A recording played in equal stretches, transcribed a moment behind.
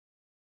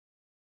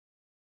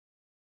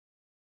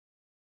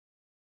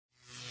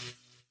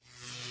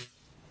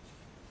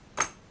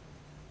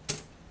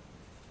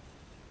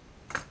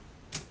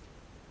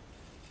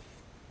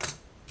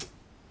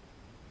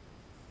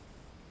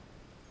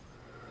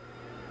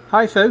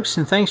Hi folks,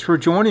 and thanks for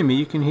joining me.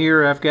 You can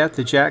hear I've got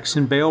the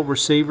Jackson Bell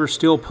receiver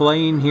still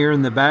playing here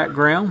in the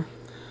background,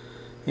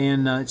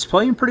 and it's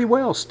playing pretty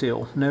well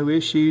still, no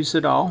issues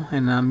at all.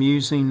 And I'm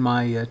using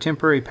my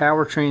temporary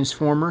power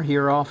transformer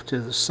here off to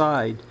the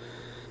side.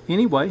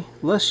 Anyway,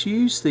 let's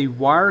use the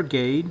wire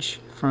gauge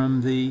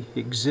from the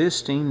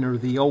existing or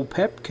the old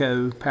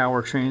PEPCO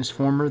power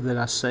transformer that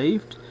I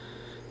saved,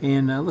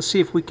 and let's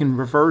see if we can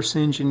reverse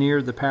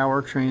engineer the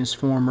power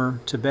transformer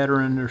to better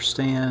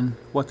understand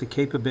what the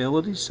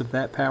capabilities of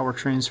that power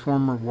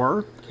transformer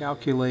were.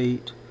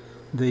 Calculate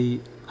the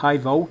high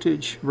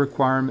voltage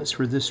requirements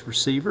for this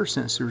receiver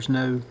since there's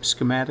no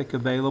schematic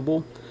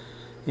available,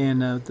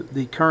 and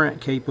the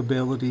current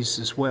capabilities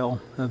as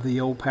well of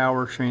the old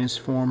power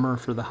transformer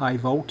for the high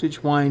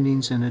voltage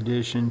windings, in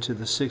addition to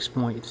the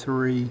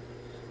 6.3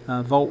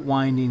 volt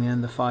winding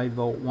and the 5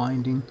 volt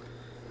winding.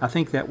 I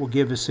think that will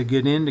give us a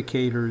good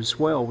indicator as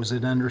well. Was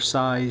it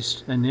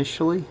undersized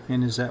initially,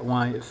 and is that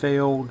why it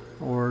failed,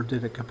 or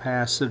did a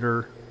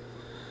capacitor,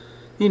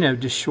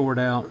 just short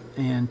out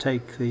and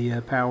take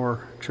the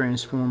power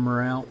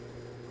transformer out?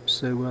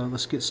 So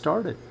let's get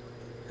started.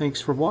 Thanks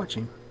for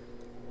watching.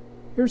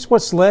 Here's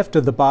what's left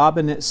of the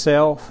bobbin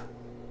itself,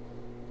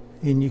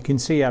 and you can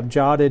see I've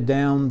jotted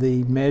down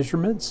the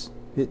measurements.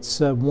 It's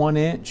 1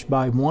 inch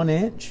by 1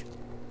 inch.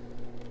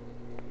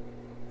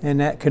 And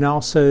that can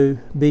also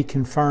be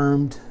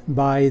confirmed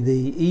by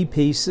the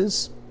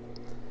E-pieces.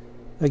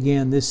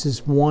 Again, this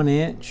is 1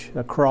 inch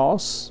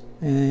across,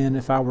 and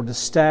if I were to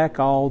stack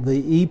all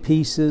the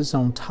E-pieces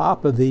on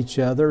top of each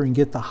other and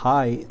get the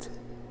height,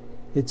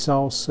 it's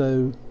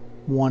also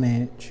 1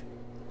 inch.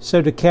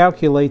 So to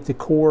calculate the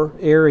core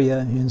area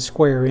in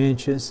square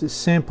inches, it's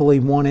simply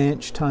 1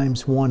 inch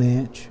times 1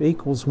 inch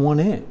equals 1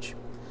 inch.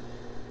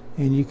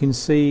 And you can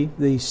see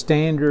the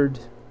standard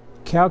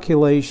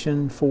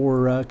calculation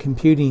for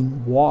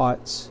computing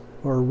watts,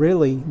 or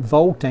really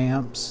volt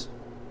amps,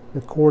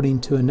 according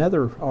to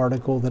another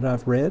article that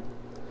I've read.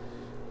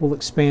 We'll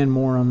expand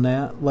more on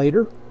that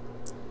later.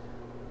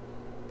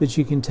 But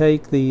you can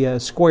take the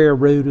square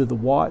root of the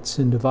watts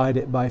and divide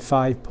it by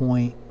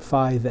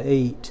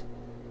 5.58,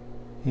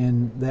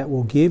 and that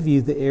will give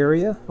you the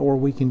area. Or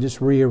we can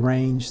just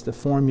rearrange the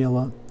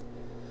formula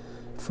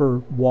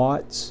for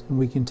watts, and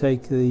we can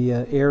take the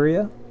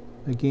area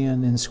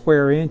again in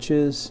square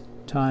inches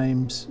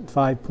times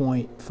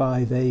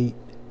 5.58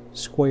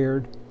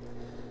 squared,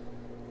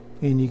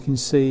 and you can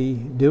see,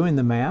 doing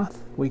the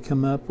math, we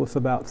come up with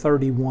about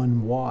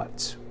 31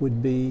 watts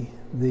would be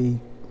the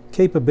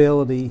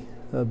capability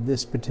of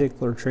this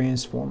particular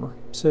transformer.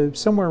 So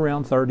somewhere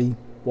around 30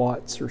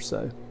 watts or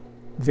so.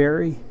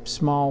 Very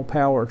small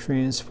power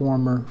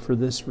transformer for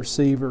this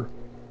receiver.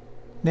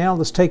 Now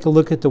let's take a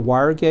look at the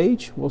wire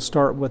gauge. We'll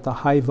start with the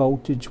high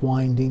voltage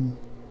winding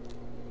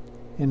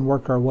and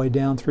work our way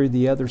down through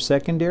the other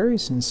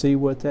secondaries and see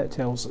what that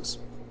tells us.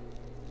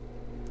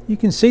 You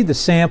can see the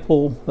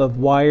sample of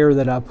wire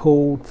that I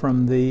pulled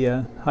from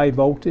the high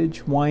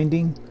voltage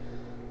winding.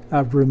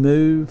 I've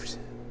removed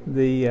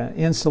the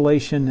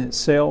insulation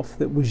itself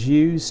that was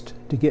used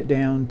to get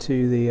down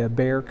to the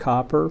bare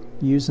copper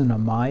using a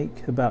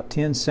mic. About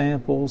 10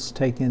 samples,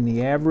 taking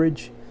the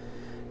average.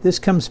 This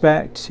comes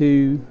back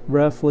to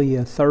roughly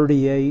a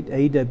 38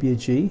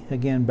 AWG.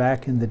 Again,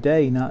 back in the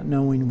day, not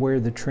knowing where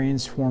the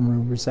transformer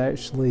was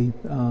actually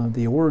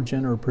the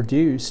origin or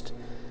produced,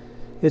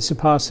 it's a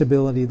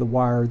possibility the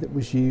wire that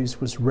was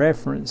used was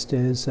referenced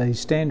as a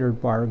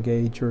standard wire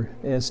gauge, or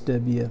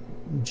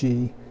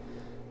SWG.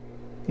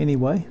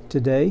 Anyway,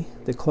 today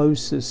the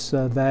closest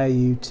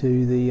value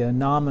to the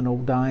nominal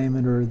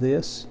diameter of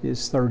this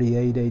is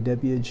 38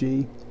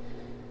 AWG.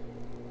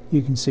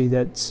 You can see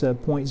that's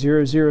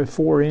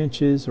 0.004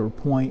 inches, or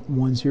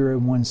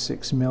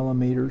 0.1016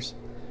 millimeters.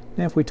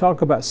 Now if we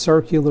talk about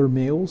circular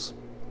mils,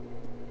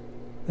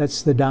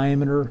 that's the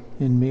diameter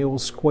in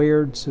mils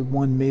squared, so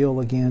 1 mil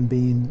again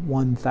being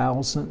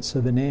 1/1000th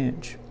of an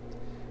inch.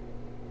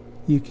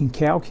 You can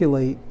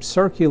calculate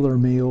circular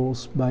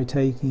mils by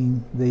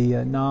taking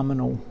the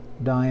nominal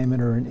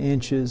diameter in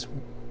inches,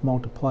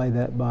 multiply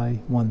that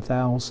by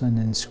 1000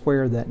 and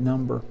square that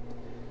number.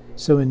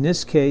 So in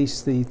this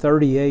case, the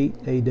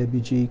 38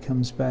 AWG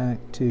comes back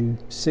to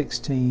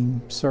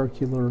 16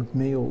 circular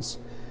mils.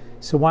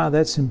 So while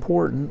that's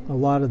important, a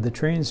lot of the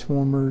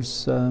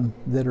transformers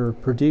that are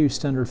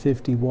produced under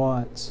 50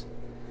 watts,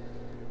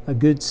 a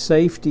good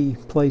safety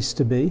place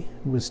to be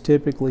was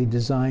typically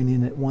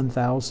designing at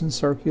 1000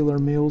 circular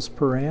mils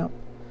per amp.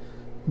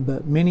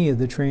 But many of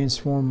the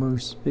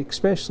transformers,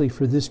 especially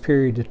for this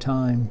period of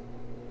time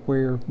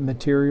where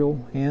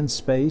material and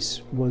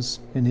space was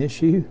an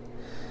issue,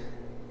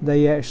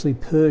 they actually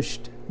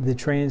pushed the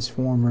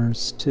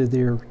transformers to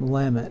their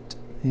limit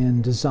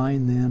and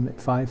designed them at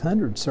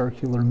 500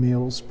 circular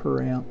mils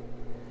per amp.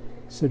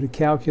 So to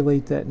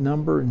calculate that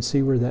number and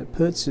see where that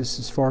puts us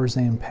as far as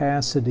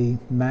ampacity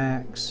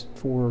max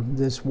for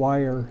this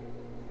wire,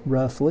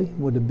 roughly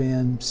would have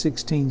been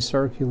 16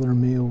 circular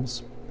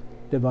mils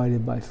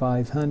divided by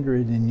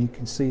 500, and you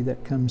can see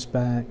that comes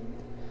back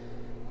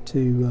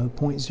to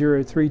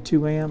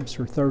 0.032 amps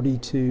or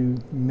 32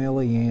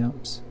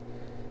 milliamps.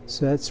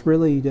 So that's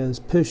really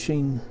just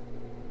pushing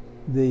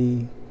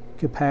the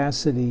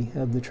capacity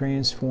of the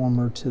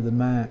transformer to the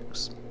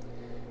max.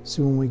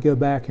 So when we go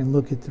back and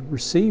look at the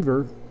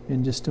receiver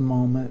in just a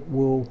moment,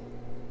 we'll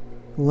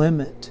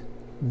limit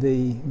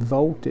the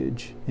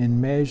voltage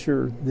and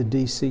measure the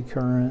DC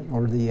current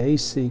or the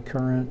AC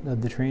current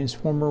of the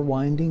transformer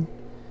winding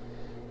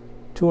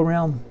to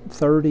around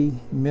 30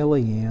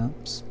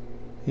 milliamps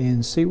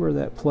and see where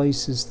that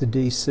places the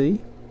DC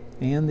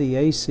and the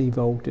AC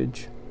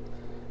voltage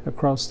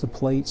across the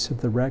plates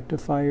of the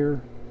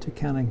rectifier to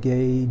kind of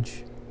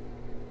gauge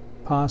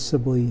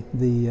possibly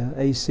the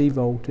AC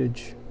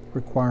voltage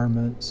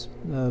requirements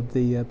of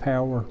the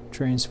power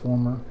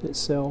transformer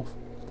itself.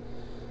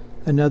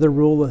 Another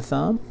rule of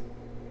thumb,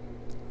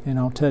 and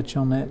I'll touch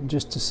on that in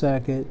just a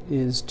second,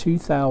 is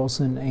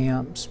 2,000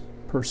 amps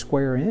per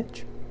square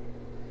inch,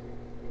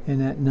 and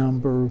that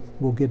number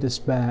will get us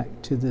back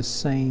to the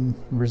same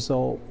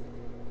result.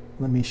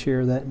 Let me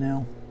share that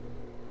now.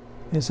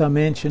 As I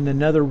mentioned,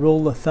 another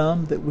rule of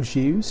thumb that was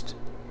used,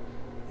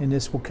 and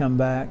this will come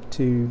back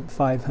to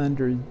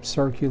 500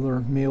 circular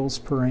mils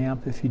per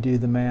amp if you do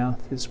the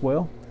math as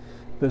well,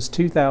 but it's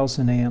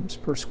 2,000 amps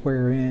per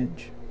square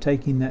inch.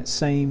 Taking that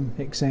same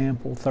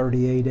example,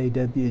 38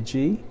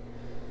 AWG,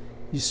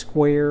 you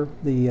square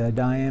the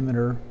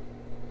diameter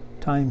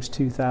times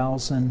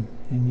 2,000,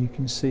 and you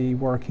can see,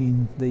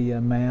 working the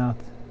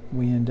math,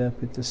 we end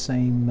up at the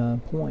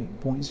same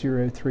point,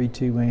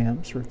 0.032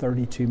 amps or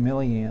 32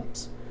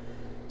 milliamps.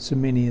 So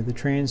many of the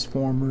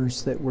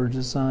transformers that were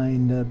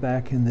designed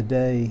back in the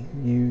day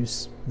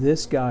use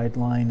this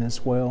guideline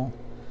as well.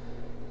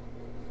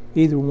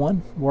 Either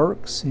one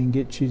works and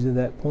gets you to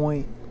that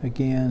point.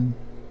 Again,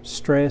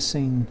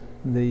 stressing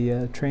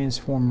the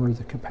transformer,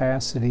 the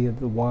capacity of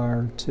the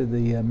wire to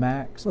the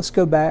max. Let's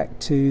go back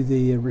to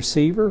the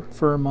receiver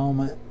for a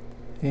moment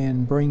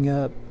and bring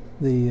up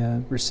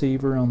the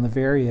receiver on the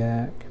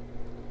Variac.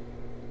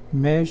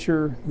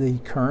 Measure the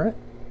current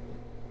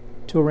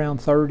to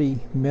around 30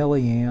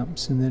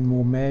 milliamps, and then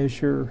we'll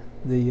measure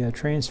the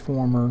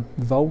transformer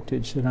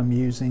voltage that I'm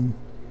using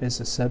as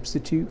a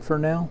substitute for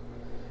now,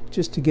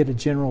 just to get a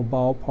general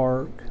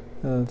ballpark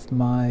of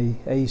my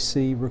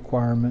AC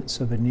requirements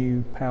of a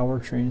new power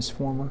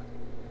transformer.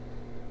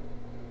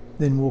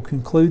 Then we'll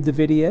conclude the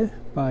video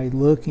by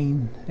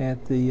looking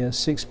at the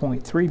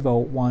 6.3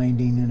 volt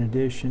winding in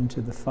addition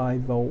to the 5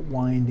 volt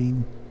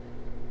winding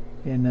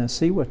and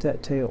see what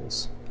that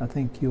tells. I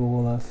think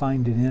you'll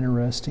find it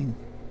interesting.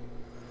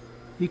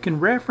 You can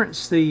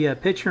reference the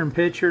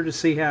picture-in-picture to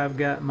see how I've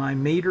got my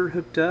meter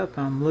hooked up.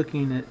 I'm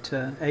looking at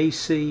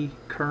AC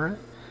current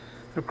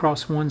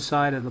across one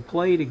side of the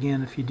plate.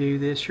 Again, if you do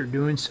this, you're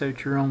doing so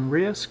at your own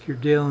risk. You're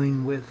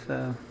dealing with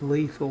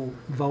lethal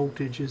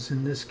voltages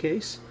in this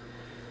case.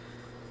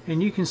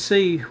 And you can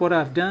see what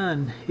I've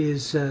done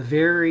is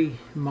vary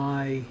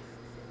my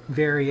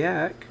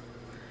Variac.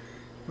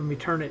 Let me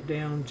turn it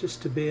down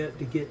just a bit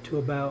to get to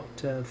about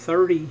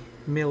 30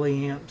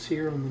 milliamps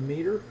here on the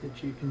meter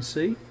that you can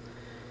see.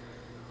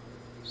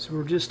 So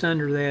we're just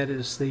under that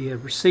as the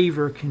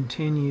receiver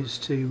continues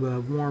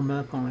to warm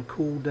up on a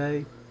cool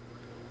day.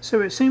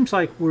 So it seems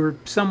like we're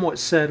somewhat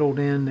settled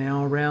in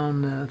now,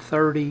 around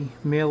 30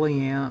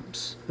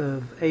 milliamps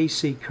of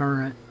AC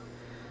current.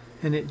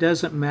 And it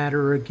doesn't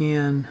matter,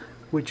 again,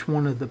 which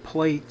one of the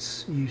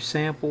plates you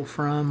sample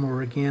from,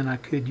 or again, I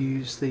could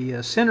use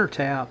the center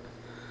tap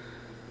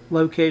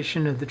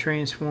location of the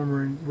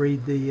transformer and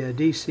read the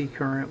DC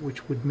current,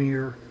 which would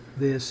mirror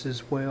this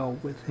as well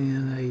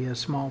within a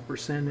small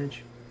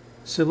percentage.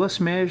 So let's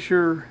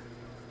measure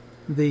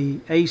the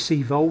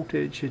AC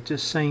voltage at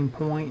this same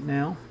point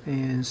now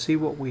and see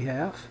what we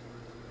have.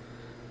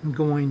 I'm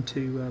going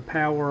to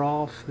power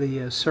off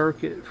the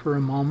circuit for a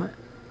moment,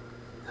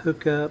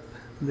 hook up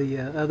the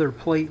other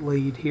plate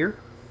lead here,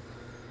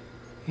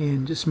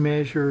 and just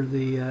measure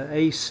the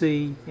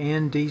AC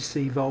and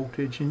DC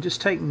voltage, and just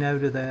take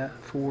note of that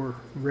for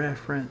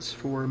reference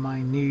for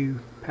my new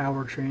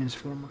power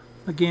transformer.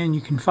 Again, you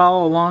can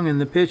follow along in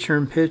the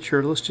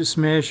picture-in-picture. Let's just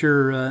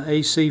measure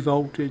AC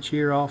voltage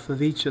here off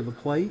of each of the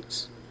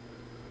plates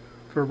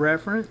for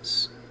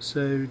reference.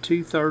 So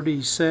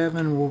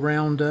 237 will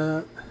round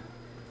up,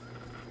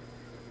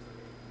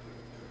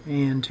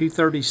 and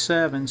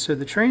 237. So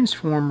the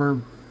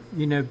transformer,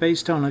 you know,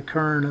 based on a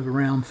current of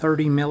around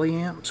 30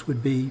 milliamps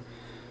would be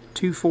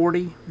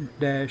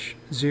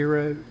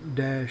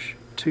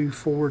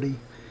 240-0-240.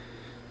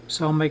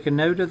 So I'll make a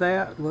note of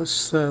that.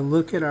 Let's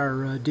look at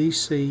our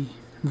DC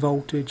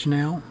voltage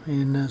now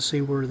and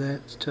see where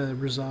that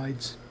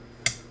resides.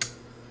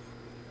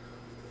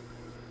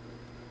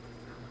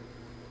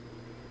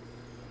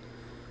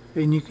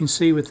 And you can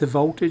see with the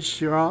voltage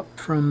drop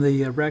from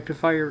the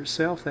rectifier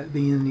itself, that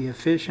being the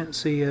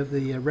efficiency of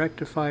the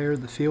rectifier,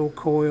 the field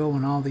coil,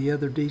 and all the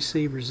other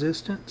DC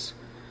resistance,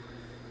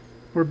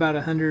 we're about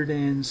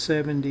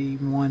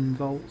 171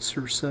 volts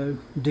or so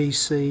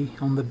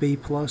DC on the B+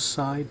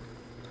 side.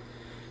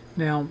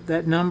 Now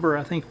that number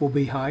I think will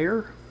be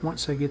higher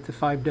once I get the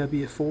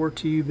 5W4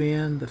 tube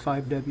in. The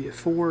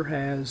 5W4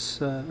 has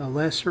a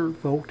lesser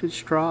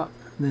voltage drop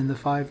than the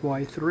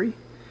 5Y3,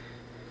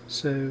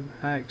 so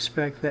I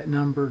expect that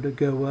number to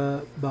go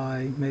up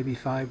by maybe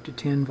 5 to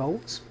 10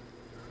 volts.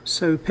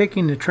 So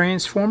picking the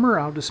transformer,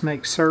 I'll just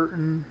make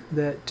certain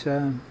that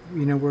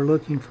we're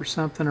looking for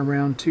something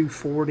around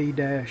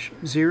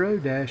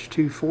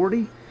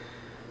 240-0-240,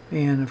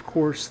 and of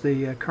course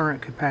the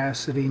current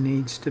capacity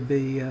needs to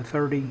be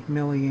 30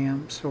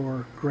 milliamps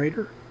or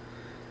greater.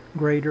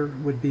 Greater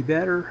would be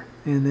better,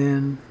 and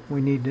then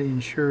we need to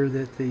ensure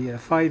that the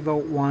 5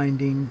 volt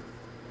winding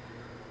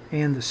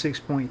and the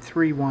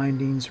 6.3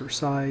 windings are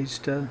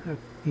sized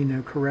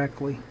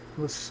correctly.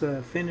 Let's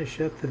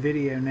finish up the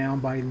video now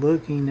by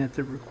looking at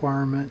the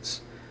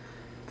requirements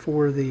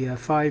for the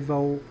 5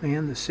 volt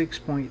and the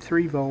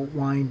 6.3 volt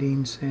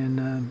windings,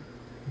 and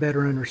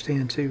better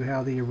understand too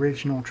how the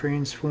original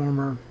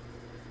transformer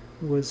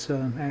was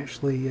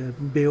actually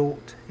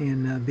built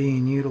and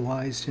being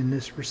utilized in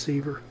this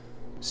receiver.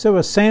 So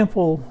a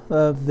sample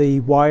of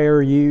the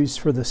wire used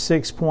for the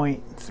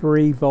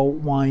 6.3 volt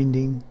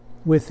winding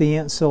with the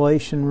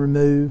insulation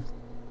removed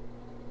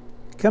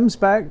comes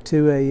back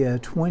to a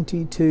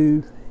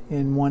 22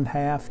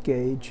 1/2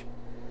 gauge.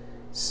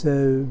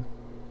 So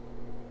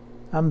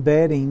I'm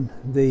betting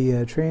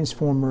the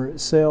transformer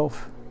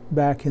itself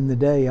back in the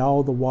day,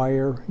 all the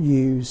wire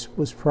used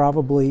was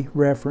probably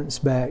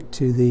referenced back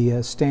to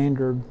the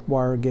standard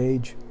wire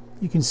gauge.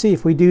 You can see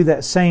if we do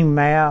that same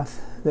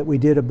math that we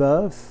did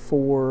above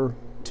for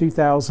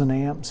 2000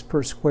 amps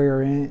per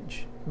square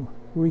inch,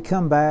 we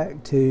come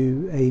back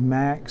to a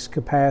max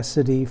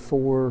capacity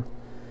for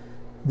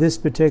this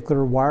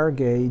particular wire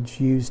gauge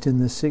used in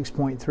the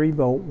 6.3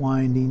 volt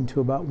winding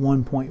to about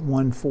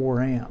 1.14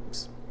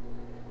 amps.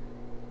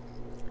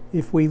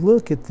 If we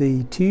look at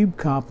the tube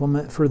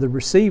complement for the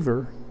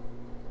receiver,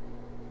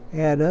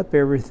 add up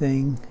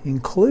everything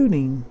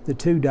including the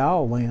 2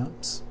 dial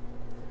lamps,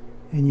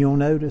 and you'll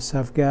notice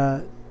I've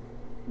got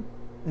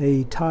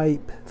a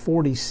type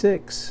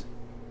 46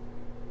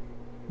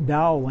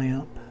 dial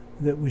lamp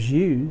that was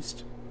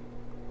used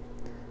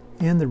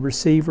in the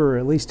receiver, or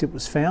at least it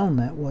was found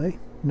that way.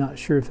 Not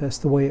sure if that's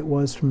the way it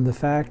was from the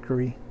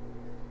factory.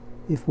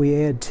 If we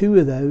add 2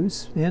 of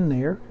those in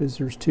there, because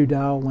there's 2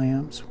 dial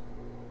lamps,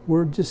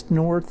 we're just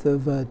north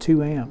of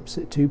 2 amps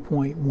at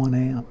 2.1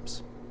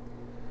 amps.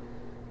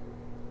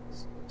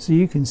 So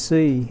you can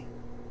see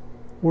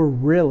we're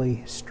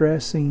really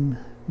stressing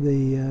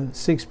the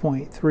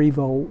 6.3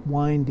 volt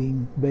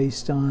winding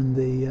based on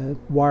the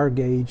wire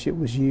gauge that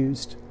was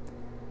used.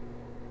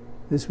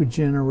 This would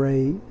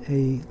generate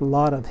a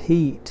lot of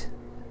heat,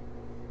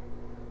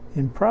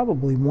 and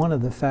probably one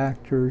of the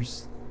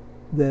factors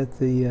that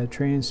the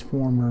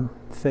transformer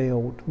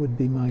failed would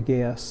be my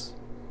guess.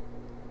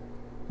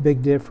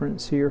 Big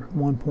difference here,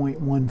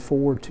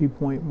 1.14,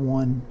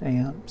 2.1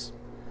 amps.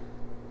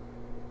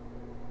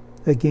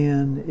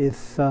 Again,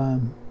 if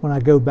when I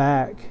go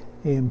back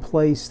and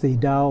place the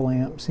dial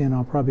lamps in,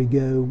 I'll probably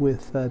go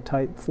with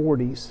type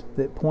 40s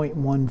at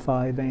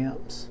 0.15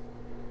 amps,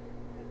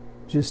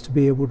 just to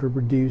be able to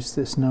reduce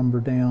this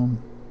number down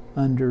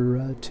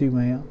under 2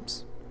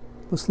 amps.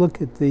 Let's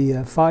look at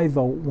the 5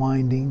 volt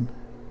winding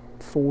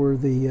for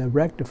the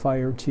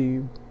rectifier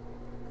tube,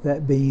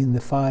 that being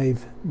the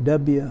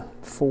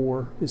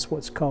 5W4 is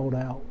what's called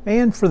out.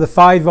 And for the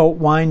 5 volt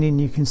winding,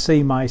 you can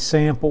see my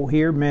sample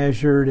here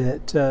measured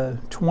at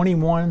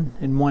 21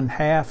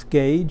 1/2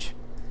 gauge.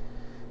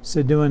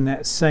 So doing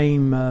that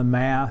same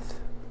math,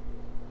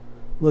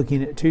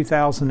 looking at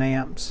 2000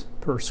 amps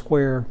per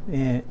square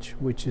inch,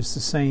 which is the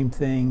same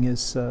thing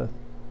as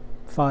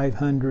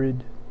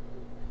 500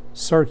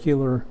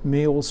 circular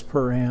mils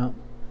per amp,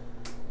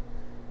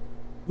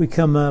 we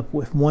come up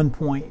with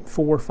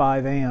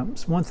 1.45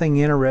 amps. One thing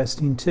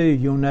interesting too,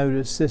 you'll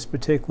notice this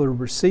particular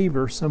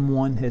receiver,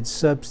 someone had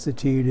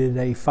substituted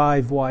a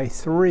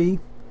 5Y3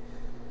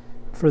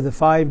 for the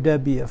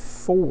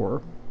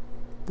 5W4.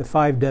 The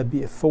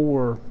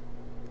 5W4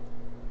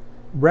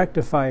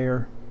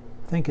 rectifier,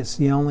 I think it's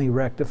the only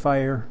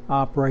rectifier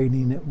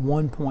operating at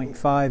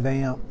 1.5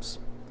 amps.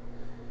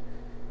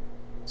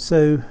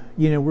 So,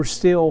 we're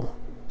still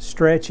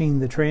stretching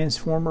the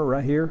transformer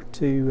right here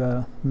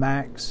to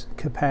max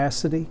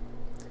capacity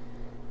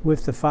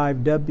with the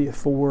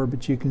 5W4,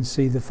 but you can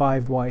see the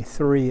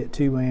 5Y3 at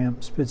 2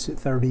 amps puts it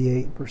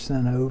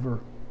 38%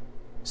 over.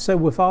 So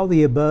with all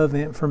the above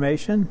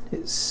information,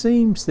 it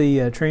seems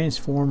the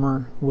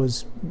transformer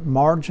was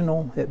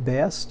marginal at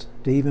best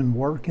to even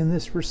work in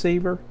this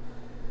receiver.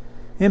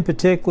 In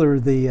particular,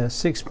 the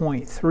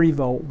 6.3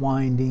 volt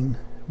winding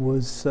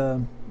was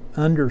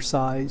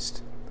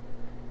undersized,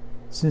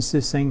 since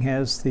this thing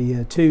has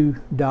the 2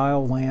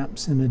 dial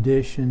lamps in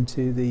addition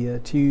to the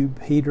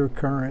tube heater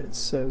currents,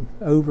 so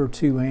over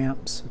 2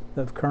 amps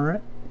of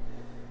current,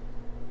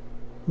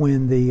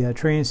 when the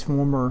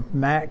transformer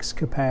max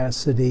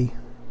capacity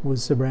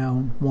was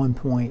around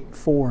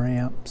 1.4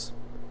 amps.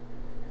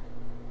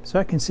 So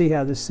I can see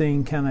how this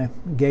thing kind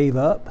of gave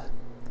up,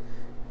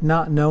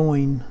 not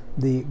knowing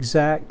the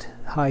exact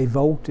high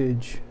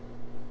voltage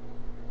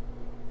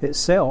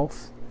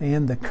itself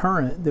and the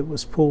current that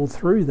was pulled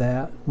through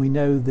that, we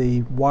know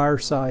the wire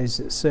size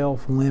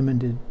itself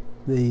limited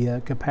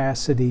the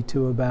capacity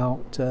to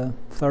about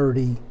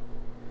 30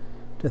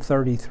 to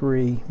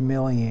 33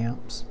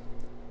 milliamps.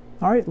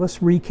 All right, let's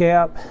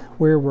recap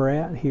where we're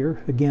at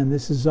here. Again,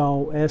 this is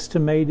all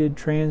estimated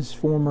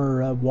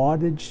transformer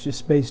wattage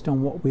just based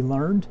on what we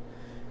learned.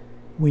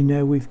 We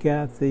know we've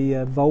got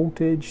the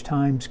voltage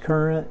times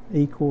current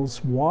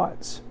equals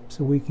watts,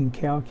 so we can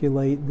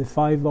calculate the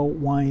 5 volt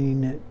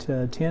winding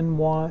at 10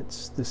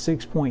 watts, the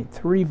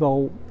 6.3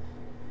 volt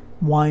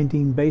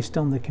winding based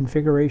on the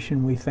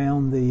configuration we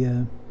found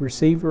the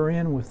receiver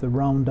in with the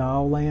round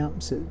dial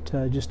lamps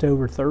at just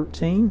over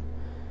 13.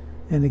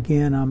 And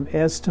again, I'm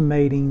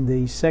estimating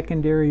the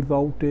secondary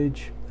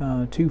voltage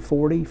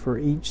 240 for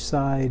each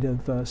side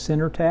of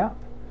center tap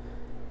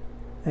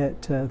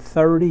at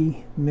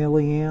 30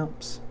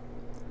 milliamps.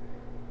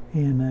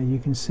 And you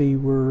can see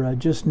we're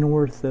just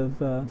north of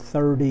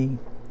 30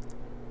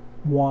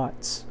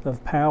 watts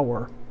of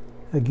power.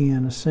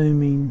 Again,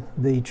 assuming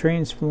the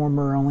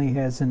transformer only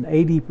has an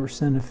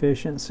 80%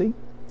 efficiency.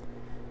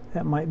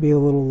 That might be a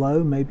little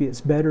low, maybe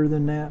it's better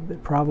than that,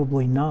 but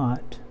probably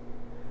not.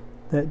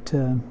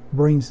 That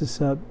brings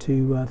us up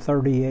to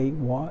 38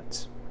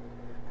 watts.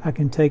 I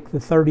can take the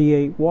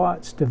 38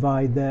 watts,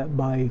 divide that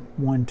by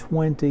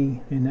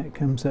 120, and that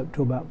comes up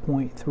to about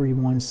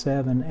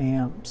 0.317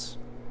 amps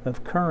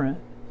of current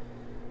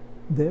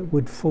that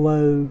would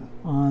flow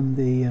on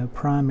the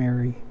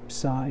primary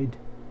side.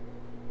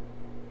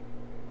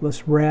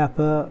 Let's wrap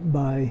up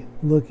by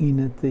looking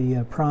at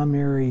the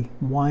primary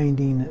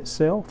winding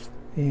itself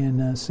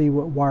and see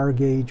what wire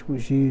gauge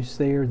was used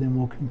there, then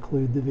we'll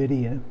conclude the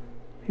video.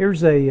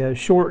 Here's a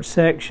short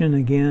section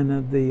again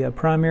of the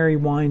primary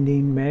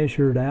winding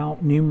measured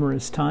out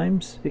numerous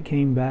times. It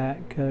came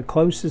back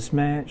closest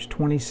match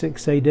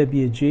 26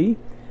 AWG.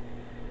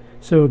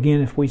 So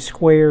again, if we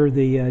square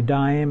the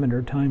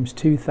diameter times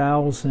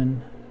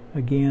 2,000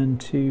 again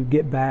to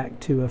get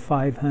back to a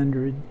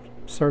 500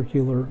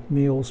 circular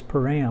mils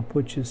per amp,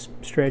 which is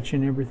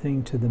stretching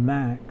everything to the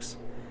max,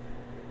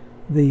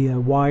 the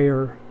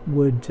wire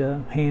would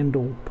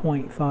handle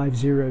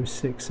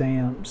 0.506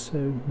 amps.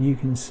 So you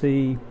can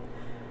see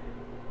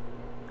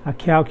I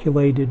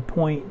calculated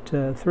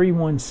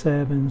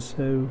 0.317,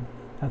 so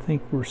I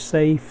think we're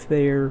safe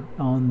there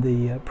on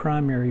the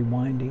primary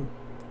winding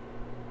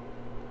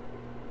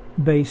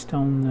based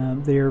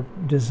on their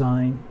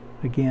design.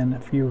 Again,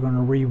 if you're going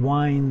to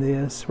rewind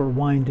this or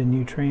wind a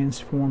new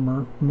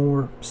transformer,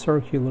 more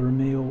circular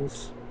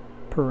mils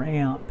per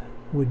amp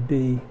would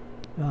be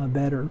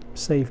better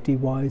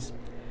safety-wise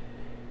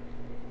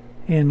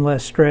and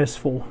less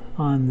stressful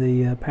on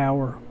the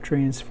power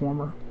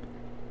transformer.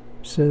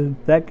 So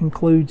that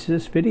concludes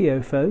this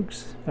video,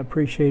 folks. I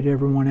appreciate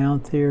everyone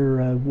out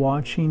there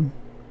watching.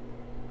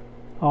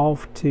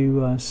 Off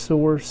to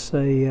source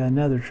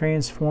another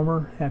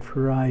transformer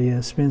after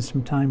I spend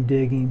some time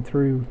digging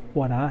through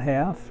what I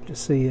have to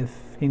see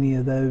if any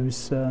of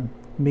those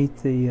meet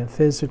the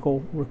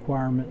physical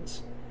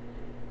requirements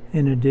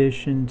in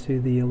addition to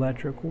the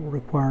electrical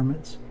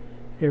requirements.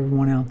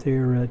 Everyone out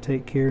there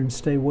take care and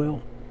stay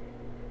well.